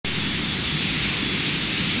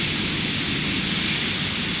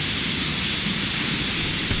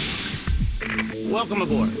Welcome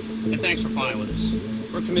aboard, and thanks for flying with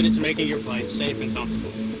us. We're committed to making your flight safe and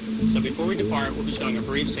comfortable. So before we depart, we'll be showing a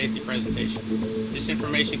brief safety presentation. This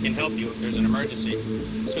information can help you if there's an emergency,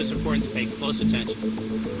 so it's important to pay close attention,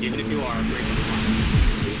 even if you are a frequent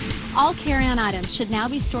flyer. All carry-on items should now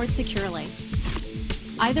be stored securely,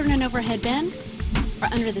 either in an overhead bin or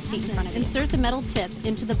under the seat in front of you. Insert the metal tip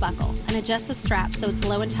into the buckle and adjust the strap so it's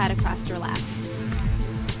low and tight across your lap.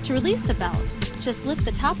 To release the belt, just lift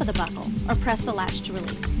the top of the buckle or press the latch to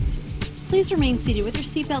release. Please remain seated with your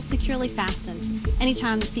seatbelt securely fastened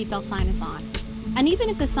anytime the seatbelt sign is on. And even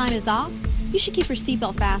if the sign is off, you should keep your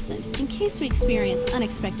seatbelt fastened in case we experience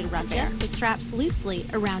unexpected rough air. Adjust the straps loosely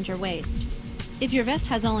around your waist. If your vest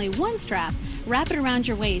has only one strap, wrap it around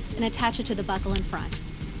your waist and attach it to the buckle in front.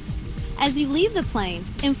 As you leave the plane,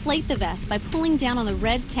 inflate the vest by pulling down on the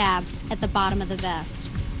red tabs at the bottom of the vest,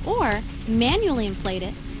 or manually inflate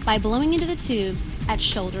it by blowing into the tubes at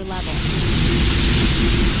shoulder level.